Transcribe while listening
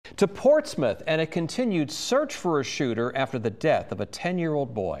To Portsmouth and a continued search for a shooter after the death of a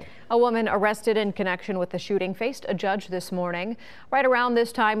 10-year-old boy. A woman arrested in connection with the shooting faced a judge this morning. Right around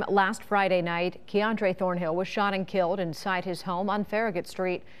this time last Friday night, Keandre Thornhill was shot and killed inside his home on Farragut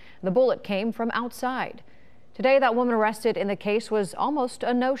Street. The bullet came from outside. Today, that woman arrested in the case was almost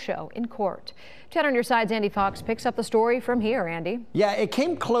a no-show in court. 10 on your side's Andy Fox picks up the story from here. Andy. Yeah, it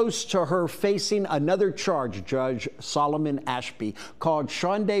came close to her facing another charge. Judge Solomon Ashby called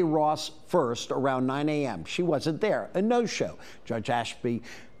Shondae Ross first around 9 a.m. She wasn't there, a no-show. Judge Ashby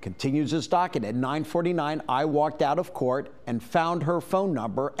continues his docket. At 9:49, I walked out of court and found her phone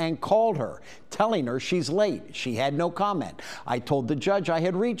number and called her, telling her she's late. She had no comment. I told the judge I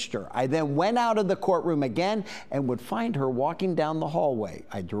had reached her. I then went out of the courtroom again and would find her walking down the hallway.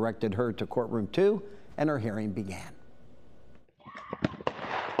 I directed her to courtroom 2 and her hearing began.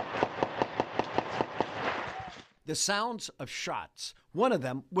 The sounds of shots. One of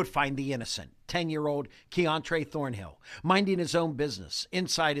them would find the innocent, 10-year-old Keandre Thornhill, minding his own business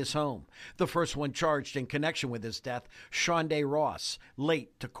inside his home. The first one charged in connection with his death, Shondae Ross,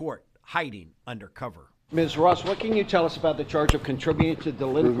 late to court, hiding under cover. Ms. Ross, what can you tell us about the charge of contributing to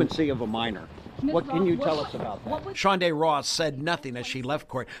delinquency of a minor? What can you tell us about that? Shondae Ross said nothing as she left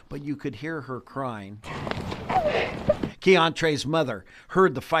court, but you could hear her crying. Keandre's mother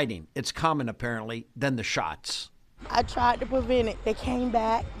heard the fighting. It's common, apparently, then the shots. I tried to prevent it. They came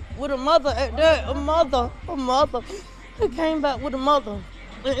back with a mother at that, a mother. They came back with a mother.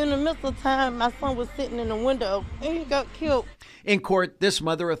 In the midst of time, my son was sitting in the window and he got killed. In court, this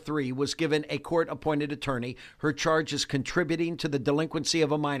mother of 3 was given a court-appointed attorney. Her charge is contributing to the delinquency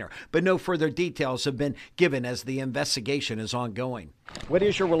of a minor, but no further details have been given as the investigation is ongoing. What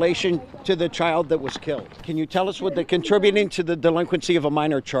is your relation to the child that was killed? Can you tell us what the contributing to the delinquency of a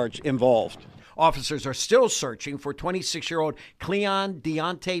minor charge involved? Officers are still searching for 26-year-old Cleon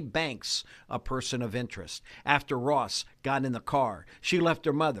Deontay Banks, a person of interest. After Ross got in the car, she left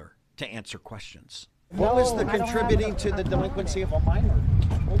her mother to answer questions. What was the contributing to the delinquency of a minor?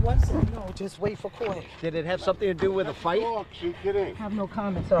 What was it? No, just wait for court. Did it have something to do with a fight? I have no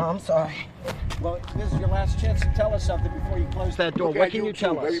comments, sir. I'm sorry. Well, this is your last chance to tell us something before you close that door. What can you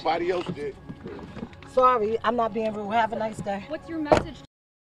tell us? Everybody else did. Sorry, I'm not being rude. Have a nice day. What's your message?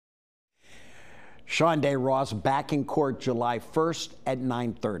 Shondae Ross back in court July 1st at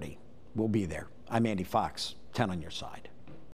 9:30. We'll be there. I'm Andy Fox, 10 on your side.